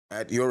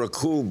You're a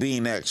Cool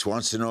Bean X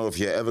wants to know if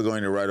you're ever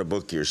going to write a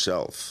book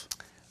yourself.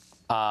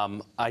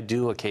 I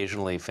do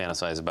occasionally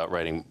fantasize about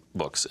writing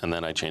books, and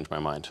then I change my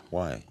mind.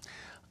 Why?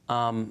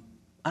 I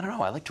don't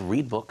know. I like to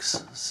read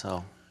books,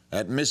 so.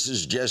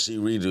 Mrs. Jessie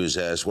Redo's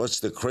asked, what's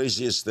the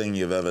craziest thing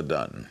you've ever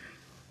done?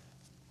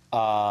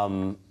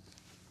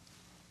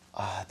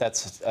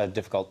 That's a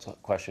difficult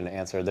question to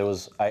answer. There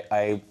was,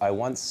 I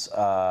once,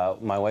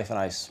 my wife and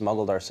I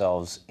smuggled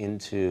ourselves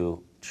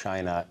into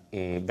China,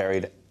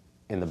 buried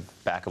in the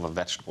back of a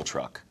vegetable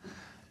truck.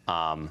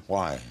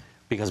 Why?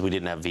 Because we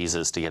didn't have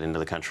visas to get into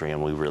the country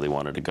and we really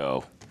wanted to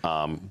go.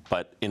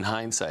 But in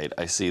hindsight,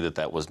 I see that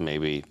that was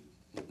maybe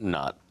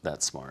not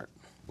that smart.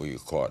 Were you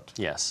caught?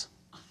 Yes.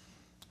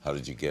 How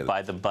did you get it?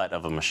 By the butt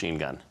of a machine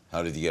gun.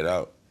 How did you get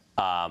out?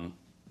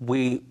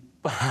 We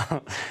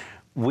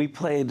we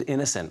played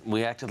innocent.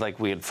 We acted like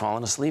we had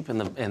fallen asleep in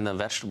the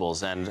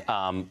vegetables, and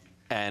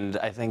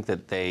I think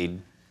that they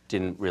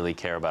didn't really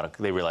care about it.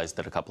 They realized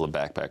that a couple of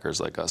backpackers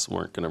like us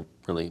weren't going to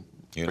really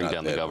bring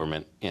down the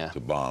government. Yeah. To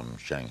bomb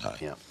Shanghai.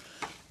 Yeah.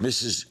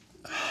 Mrs.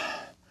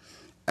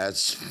 At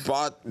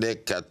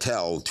Spotnik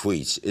Cattell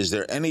tweets, is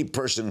there any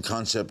person,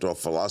 concept, or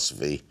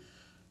philosophy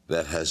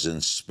that has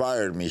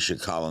inspired Misha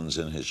Collins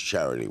in his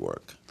charity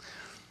work?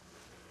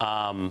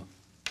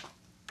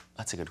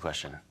 That's a good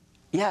question.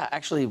 Yeah,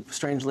 actually,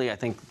 strangely, I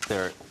think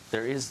there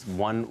is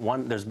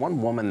there's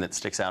one woman that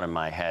sticks out in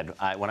my head.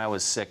 When I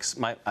was 6,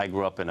 I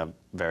grew up in a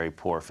very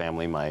poor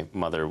family. My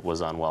mother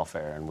was on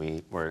welfare, and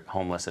we were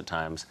homeless at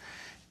times.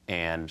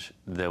 And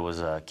there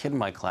was a kid in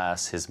my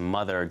class, his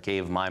mother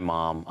gave my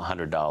mom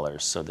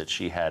 $100 so that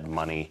she had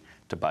money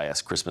to buy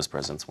us Christmas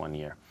presents one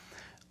year.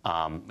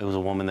 It was a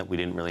woman that we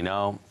didn't really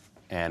know,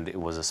 and it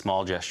was a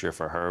small gesture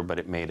for her, but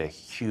it made a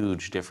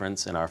huge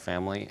difference in our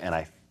family, and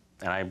I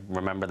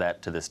remember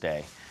that to this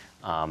day.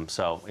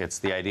 So it's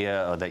the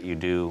idea that you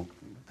do,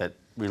 that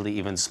really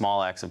even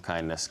small acts of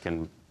kindness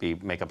can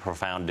make a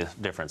profound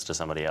difference to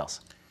somebody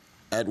else.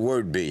 At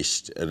Word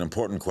Beast, an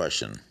important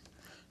question.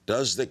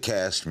 Does the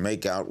cast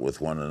make out with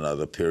one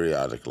another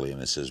periodically?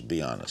 And it says,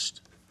 be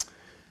honest.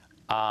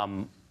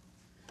 On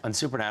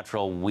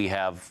Supernatural, we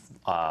have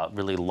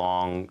really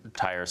long,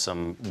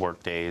 tiresome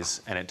work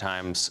days, and at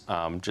times,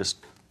 I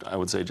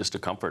would say, just to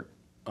comfort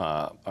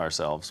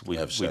ourselves, we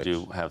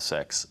do have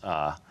sex,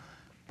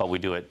 but we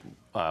do it.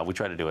 We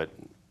try to do it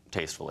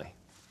tastefully.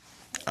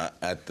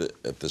 At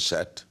the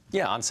set?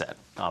 Yeah, on set,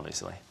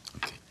 obviously.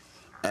 Okay.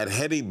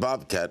 Hetty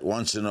Bobcat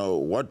wants to know,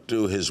 what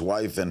do his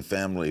wife and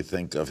family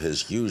think of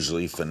his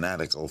hugely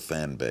fanatical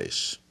fan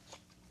base?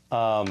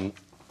 I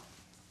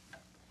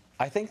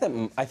think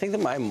that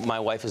my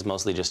wife is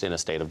mostly just in a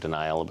state of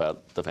denial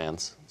about the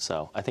fans.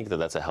 So I think that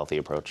that's a healthy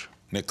approach.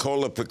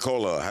 Nicola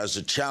Piccola has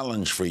a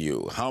challenge for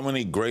you. How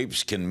many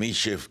grapes can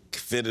Misha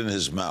fit in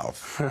his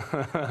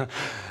mouth?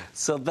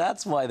 So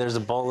that's why there's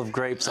a bowl of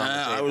grapes on the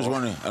table. I was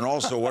wondering. And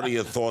also, what are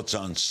your thoughts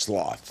on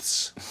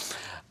sloths?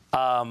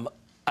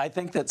 I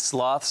think that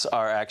sloths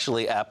are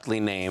actually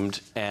aptly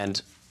named,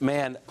 and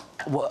man,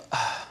 well,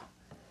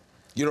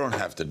 you don't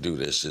have to do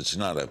this. It's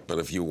not but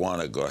if you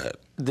want to, go ahead.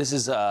 This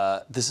is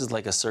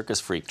like a circus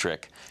freak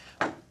trick.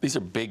 These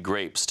are big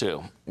grapes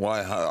too.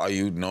 Why? Are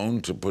you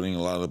known to putting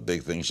a lot of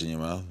big things in your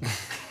mouth?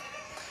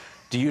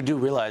 You do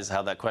realize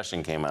how that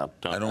question came out,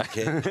 don't you? I don't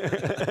care.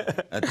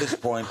 At this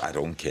point, I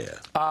don't care.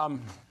 I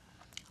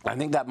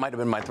think that might have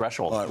been my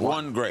threshold. Right,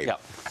 one grape.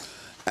 Yep.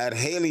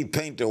 Haley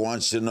Painter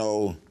wants to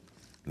know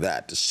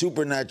that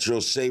Supernatural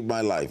saved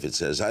my life, it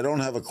says. I don't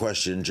have a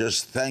question,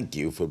 just thank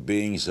you for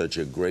being such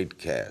a great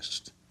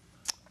cast.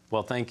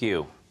 Well, thank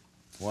you.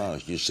 Wow,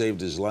 you saved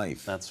his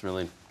life. That's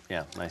really,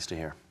 yeah, nice to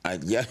hear.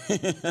 At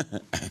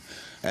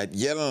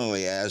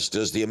Yellowly asked,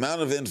 does the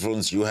amount of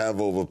influence you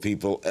have over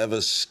people ever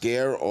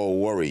scare or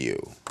worry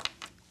you?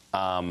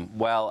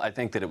 Well, I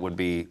think that it would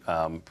be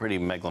pretty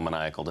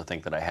megalomaniacal to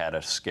think that I had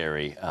a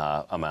scary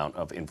amount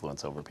of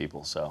influence over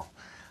people, so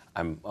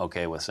I'm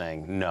okay with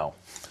saying no.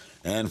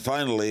 And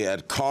finally,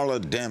 at Carla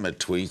Dammit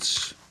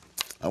tweets,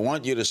 I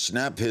want you to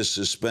snap his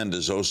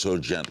suspenders oh so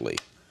gently.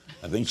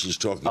 I think she's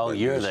talking about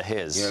you're the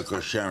his. Yeah,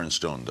 because Sharon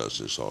Stone does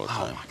this all the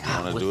time. Oh, my God.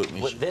 You want to do it,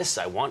 Misha? With this,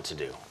 I want to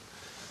do.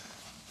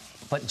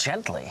 But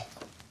gently.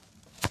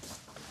 Yeah,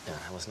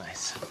 that was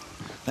nice.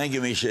 Thank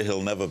you, Misha.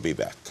 He'll never be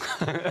back.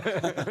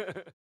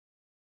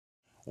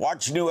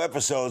 Watch new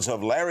episodes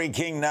of Larry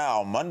King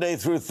Now, Monday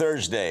through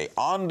Thursday,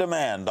 on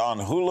demand on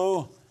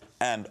Hulu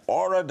and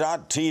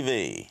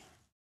Aura.tv.